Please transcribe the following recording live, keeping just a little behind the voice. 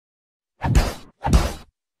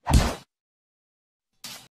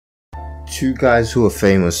Two guys who are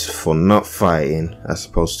famous for not fighting are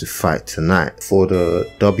supposed to fight tonight for the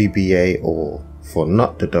WBA or for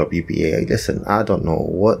not the WBA. Listen, I don't know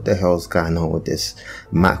what the hell's going on with this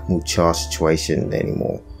Mahmoud Charr situation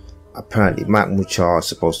anymore. Apparently Mahmoud Charr is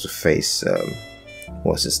supposed to face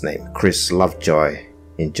what's his name, Lovejoy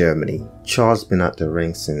in Germany. Charr's been at the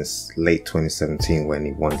ring since late 2017 when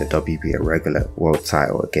he won the WBA regular world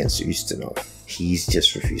title against Ustinov. He's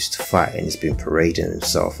just refused to fight and he's been parading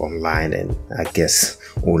himself online and I guess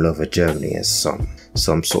all over Germany as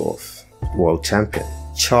some sort of world champion.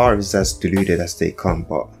 Charr is as deluded as they come,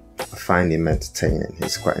 but I find him entertaining.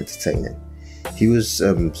 He's quite entertaining. He was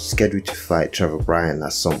scheduled to fight Trevor Bryan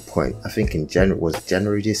at some point, I think in January, was it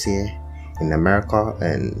January this year in America,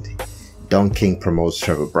 and Don King promotes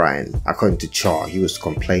Trevor Bryan. According to Charr, he was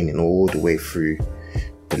complaining all the way through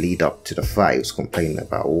the lead up to the fight. He was complaining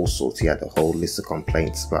about all sorts. He had a whole list of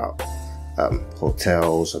complaints about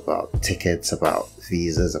hotels, about tickets, about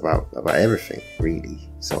visas, about everything really.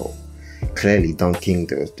 So clearly Don King,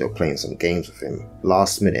 they were playing some games with him. In the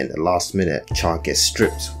last minute, Charr gets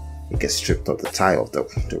stripped. He gets stripped of the title,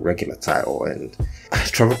 the regular title, and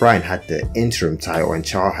Trevor Bryan had the interim title and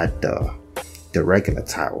Charr had the regular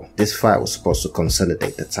title. This fight was supposed to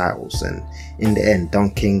consolidate the titles, and in the end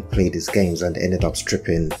Don King played his games and ended up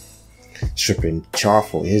stripping Charr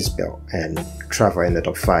for his belt, and Trevor ended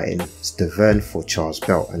up fighting Stavern for Charr's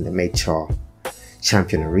belt, and they made Charr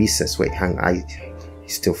champion in recess. Wait,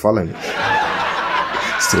 he's still following me.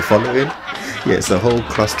 Still following? Yeah, it's a whole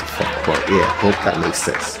clusterfuck, but yeah, hope that makes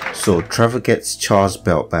sense. So Trevor gets Charr's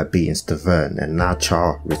belt by beating Stavern, and now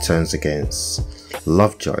Charr returns against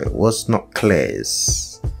Lovejoy. What's not clear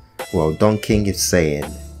is, well, Don King is saying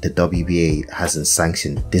the WBA hasn't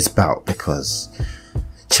sanctioned this bout because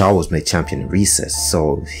Charr was made champion in recess,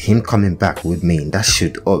 so him coming back would mean that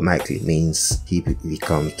should automatically means he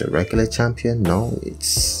becomes the regular champion. No,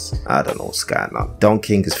 I don't know what's going on. Don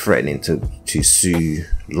King is threatening to sue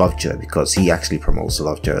Lovejoy because he actually promotes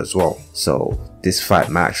Lovejoy as well, so this fight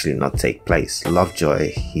might actually not take place.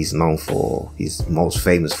 Lovejoy, he's most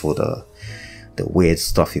famous for the weird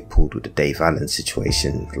stuff he pulled with the Dave Allen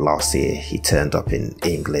situation last year. He turned up in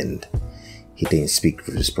England. He didn't speak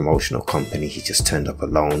with his promotional company. He just turned up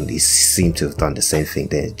alone. He seemed to have done the same thing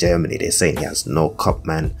there in Germany. They're saying he has no cup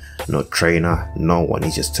man, no trainer, no one. He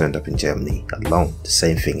just turned up in Germany alone. The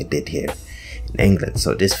same thing he did here in England.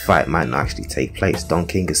 So this fight might not actually take place. Don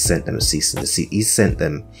King has sent them a cease and desist. He sent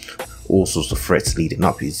them all sorts of threats leading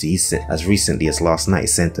up. He sent, as recently as last night, he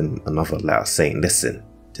sent them another letter saying, listen,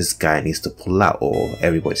 this guy needs to pull out or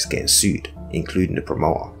everybody's getting sued, including the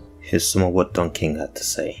promoter. Here's some of what Don King had to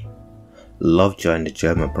say. Lovejoy and the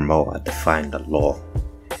German promoter are defying the law.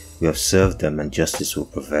 We have served them and justice will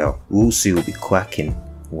prevail. We will see we'll be quacking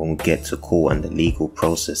when we get to court and the legal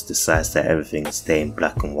process decides that everything is there in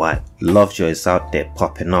black and white. Lovejoy is out there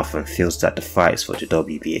popping off and feels that the fight is for the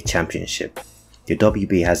WBA championship. The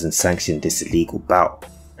WBA hasn't sanctioned this illegal bout,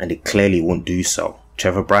 and it clearly won't do so.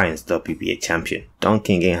 Trevor Bryan's WBA champion. Don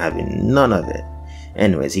King ain't having none of it.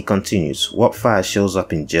 Anyways, he continues. What fighter shows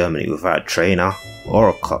up in Germany without a trainer or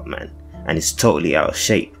a cup man and is totally out of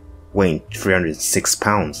shape, weighing 306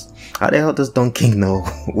 pounds? How the hell does Don King know?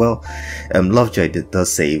 Well, Lovejoy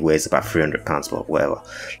does say he weighs about 300 pounds, but whatever.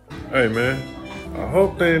 Hey man, I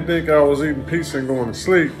hope they didn't think I was eating pizza and going to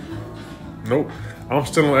sleep. Nope, I'm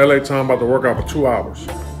still on LA time, about to work out for 2 hours.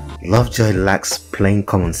 Lovejoy lacks plain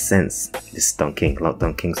common sense. This is Don King.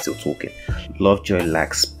 Don King's still talking. Lovejoy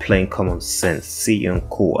lacks plain common sense. See you in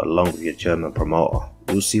court along with your German promoter.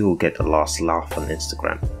 We'll see who'll get the last laugh on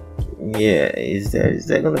Instagram. Yeah, is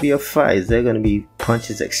there gonna be a fight? Is there gonna be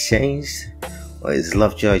punches exchanged? Or is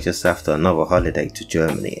Lovejoy just after another holiday to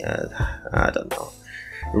Germany? I don't know.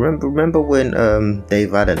 Remember when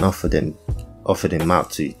Dave Allen offered him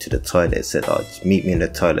out to the toilet, said, oh, meet me in the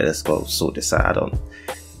toilet, let's go sort this out.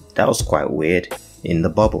 That was quite weird. In the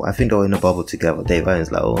bubble, I think they were in the bubble together. Dave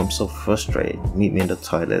Allen's like, oh, I'm so frustrated, meet me in the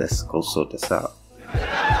toilet, let's go sort this out.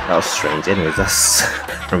 That was strange. Anyways, that's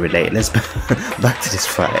unrelated. Let's back to this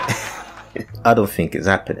fight. I don't think it's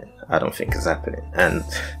happening. And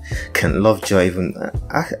can Lovejoy even...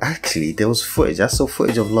 Actually, there was footage. I saw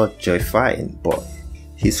footage of Lovejoy fighting, but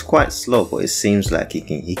he's quite slow, but it seems like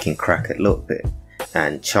he can crack a little bit.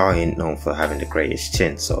 And Charr ain't known for having the greatest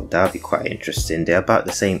chin, so that'll be quite interesting. They're about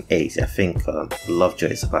the same age. I think Lovejoy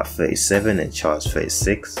is about 37 and Charr's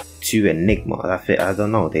 36. Two Enigma. I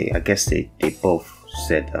don't know. I guess they both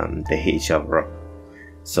said they hit each other up.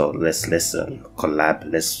 So let's collab.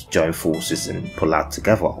 Let's join forces and pull out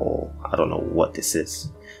together. Or I don't know what this is.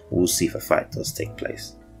 We'll see if a fight does take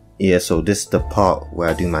place. Yeah. So this is the part where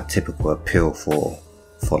I do my typical appeal for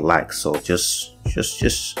for likes. So just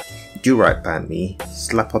do right by me,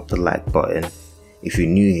 slap up the like button. If you're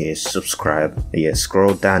new here, subscribe. Yeah,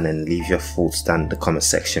 scroll down and leave your thoughts down in the comment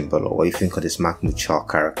section below. What you think of this Mahmoud Charr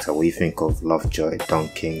character? What you think of Lovejoy,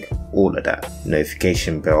 dunking, all of that.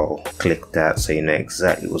 Notification bell, click that so you know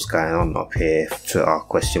exactly what's going on up here. Twitter,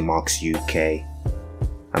 !UK.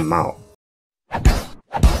 I'm out.